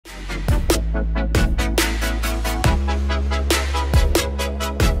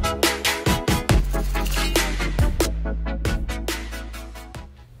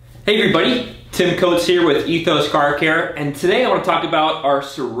Hey everybody, Tim Coates here with Ethos Car Care, and today I want to talk about our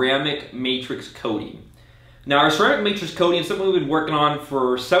ceramic matrix coating. Now, our ceramic matrix coating is something we've been working on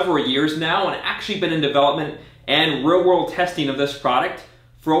for several years now and actually been in development and real-world testing of this product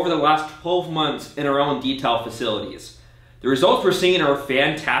for over the last 12 months in our own detail facilities. The results we're seeing are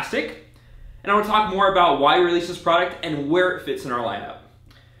fantastic, and I want to talk more about why we released this product and where it fits in our lineup.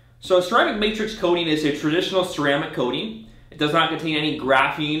 So ceramic matrix coating is a traditional ceramic coating. It does not contain any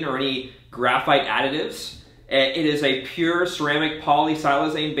graphene or any graphite additives. It is a pure ceramic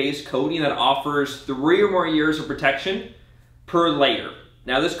polysiloxane based coating that offers 3 or more years of protection per layer.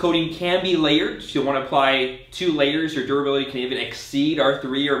 Now this coating can be layered, so if you want to apply 2 layers, your durability can even exceed our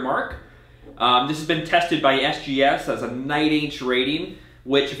 3-year mark. This has been tested by SGS as a 9H rating,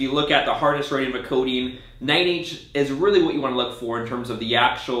 which if you look at the hardness rating of a coating, 9H is really what you want to look for in terms of the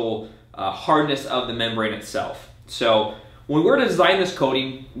actual hardness of the membrane itself. So when we're designing this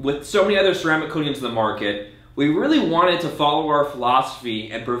coating, with so many other ceramic coatings in the market, we really wanted to follow our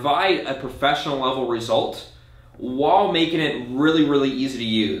philosophy and provide a professional level result while making it really easy to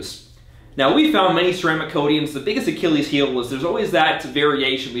use. Now, we found many ceramic coatings, the biggest Achilles heel is there's always that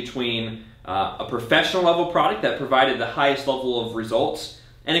variation between a professional level product that provided the highest level of results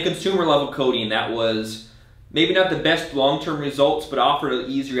and a consumer level coating that was maybe not the best long-term results but offered an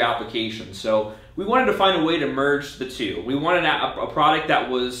easier application. So we wanted to find a way to merge the two. We wanted a product that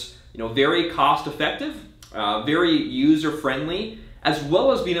was, very cost effective, very user friendly, as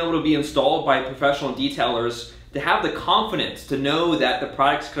well as being able to be installed by professional detailers to have the confidence to know that the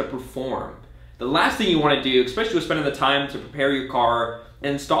product's going to perform. The last thing you want to do, especially with spending the time to prepare your car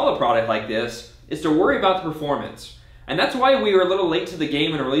and install a product like this, is to worry about the performance. And that's why we were a little late to the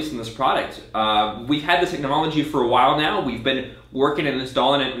game in releasing this product. We've had this technology for a while now. We've been working and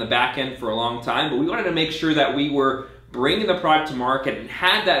installing it in the back end for a long time, but we wanted to make sure that we were bringing the product to market and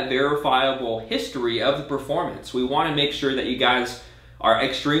had that verifiable history of the performance. We want to make sure that you guys are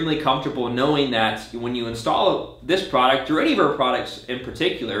extremely comfortable knowing that when you install this product, or any of our products in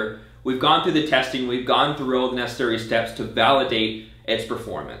particular, we've gone through the testing, we've gone through all the necessary steps to validate its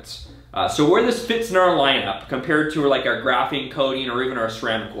performance. So where this fits in our lineup compared to like our graphene coating or even our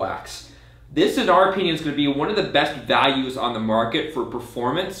ceramic wax, this in our opinion is going to be one of the best values on the market for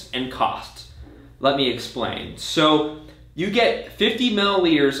performance and cost. Let me explain. So you get 50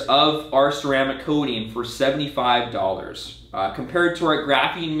 milliliters of our ceramic coating for $75. Compared to our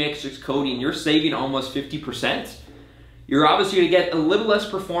graphene matrix coating, you're saving almost 50%. You're obviously going to get a little less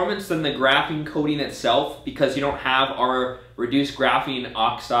performance than the graphene coating itself because you don't have our reduced graphene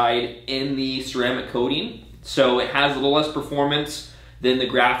oxide in the ceramic coating. So it has a little less performance than the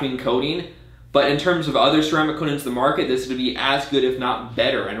graphene coating. But in terms of other ceramic coatings in the market, this is going to be as good, if not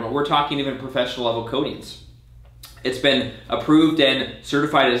better. And we're talking even professional level coatings. It's been approved and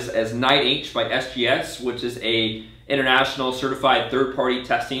certified as 9H by SGS, which is a international certified third-party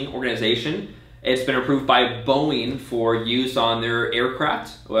testing organization. It's been approved by Boeing for use on their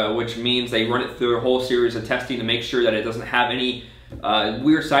aircraft, which means they run it through a whole series of testing to make sure that it doesn't have any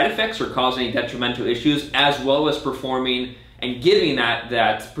weird side effects or cause any detrimental issues, as well as performing and giving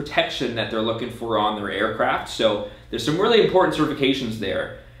that protection that they're looking for on their aircraft. So there's some really important certifications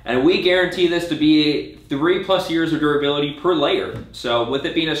there. And we guarantee this to be 3+ years of durability per layer. So with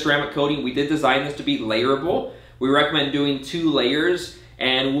it being a ceramic coating, we did design this to be layerable. We recommend doing 2 layers.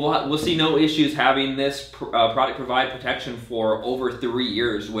 And we'll see no issues having this product provide protection for over 3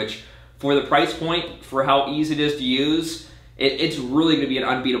 years, which for the price point, for how easy it is to use, it's really going to be an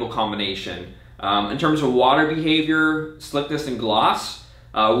unbeatable combination. In terms of water behavior, slickness, and gloss,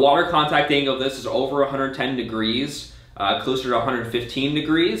 water contact angle of this is over 110 degrees, closer to 115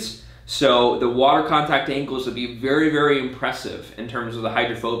 degrees. So the water contact angles will be very impressive in terms of the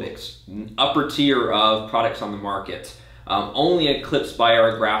hydrophobics, upper tier of products on the market. Only eclipsed by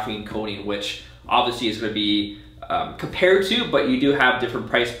our graphene coating, which obviously is going to be compared to, but you do have different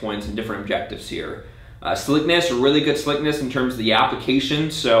price points and different objectives here. Slickness, really good slickness in terms of the application.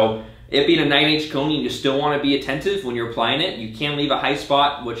 So it being a 9H coating, you still want to be attentive when you're applying it. You can leave a high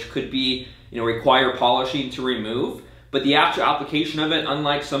spot, which could be, require polishing to remove. But the actual application of it,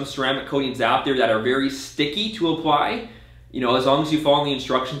 unlike some ceramic coatings out there that are very sticky to apply, as long as you follow the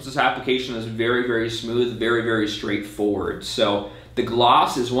instructions, this application is very smooth, very straightforward. So the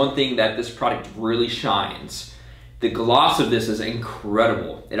gloss is one thing that this product really shines. The gloss of this is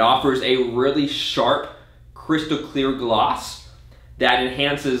incredible. It offers a really sharp, crystal clear gloss that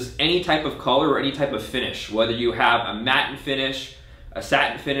enhances any type of color or any type of finish, whether you have a matte finish, a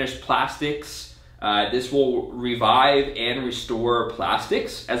satin finish, plastics. This will revive and restore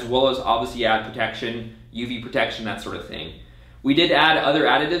plastics, as well as obviously add protection, UV protection, that sort of thing. We did add other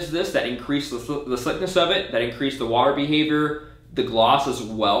additives to this that increase the slickness of it, that increase the water behavior, the gloss as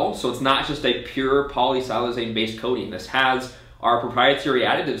well. So it's not just a pure polysiloxane based coating. This has our proprietary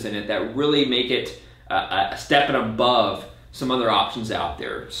additives in it that really make it a step and above some other options out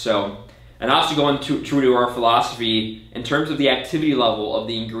there. So, and also going true to our philosophy in terms of the activity level of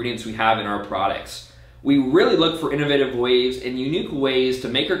the ingredients we have in our products. We really look for innovative ways and unique ways to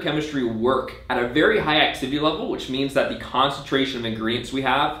make our chemistry work at a very high activity level, which means that the concentration of ingredients we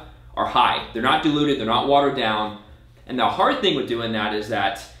have are high. They're not diluted, they're not watered down. And the hard thing with doing that is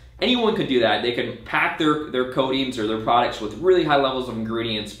that anyone can do that. They can pack their coatings or their products with really high levels of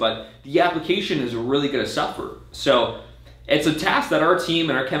ingredients, but the application is really going to suffer. So it's a task that our team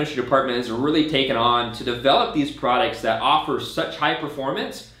and our chemistry department has really taken on to develop these products that offer such high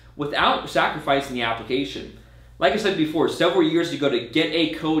performance without sacrificing the application. Like I said before, several years ago, to get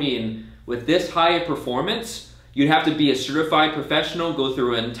a coating with this high performance, you'd have to be a certified professional, go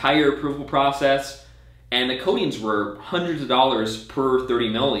through an entire approval process, and the coatings were hundreds of dollars per 30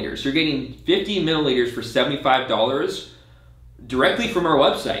 milliliters. You're getting 50 milliliters for $75 directly from our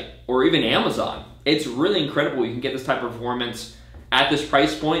website or even Amazon. It's really incredible you can get this type of performance at this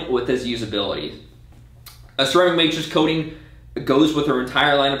price point with this usability. A ceramic matrix coating goes with our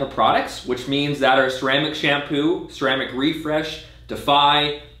entire lineup of products, which means that our ceramic shampoo, ceramic refresh,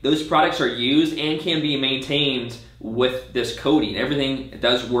 Defy, those products are used and can be maintained with this coating. Everything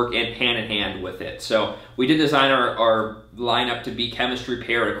does work hand in hand with it. So we did design our lineup to be chemistry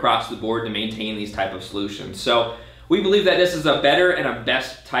paired across the board to maintain these type of solutions. So we believe that this is a better and a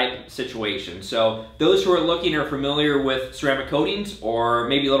best type situation. So those who are looking are familiar with ceramic coatings or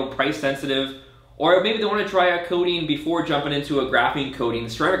maybe a little price sensitive, or maybe they want to try a coating before jumping into a graphene coating,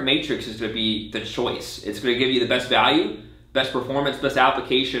 ceramic matrix is going to be the choice. It's going to give you the best value, best performance, best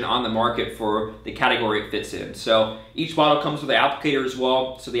application on the market for the category it fits in. So each bottle comes with the applicator as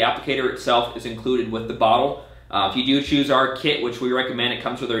well. So the applicator itself is included with the bottle. If you do choose our kit, which we recommend, it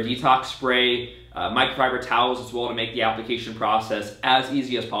comes with our detox spray, microfiber towels as well to make the application process as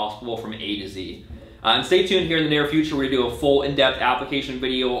easy as possible from A to Z. And stay tuned here in the near future. We're going to do a full in-depth application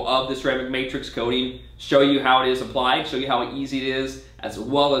video of the ceramic matrix coating, show you how it is applied, show you how easy it is, as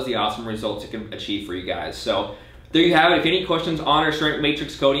well as the awesome results it can achieve for you guys. So there you have it. If you have any questions on our ceramic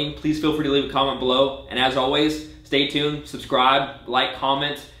matrix coating, please feel free to leave a comment below. And as always, stay tuned, subscribe, like,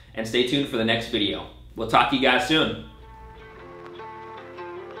 comment, and stay tuned for the next video. We'll talk to you guys soon.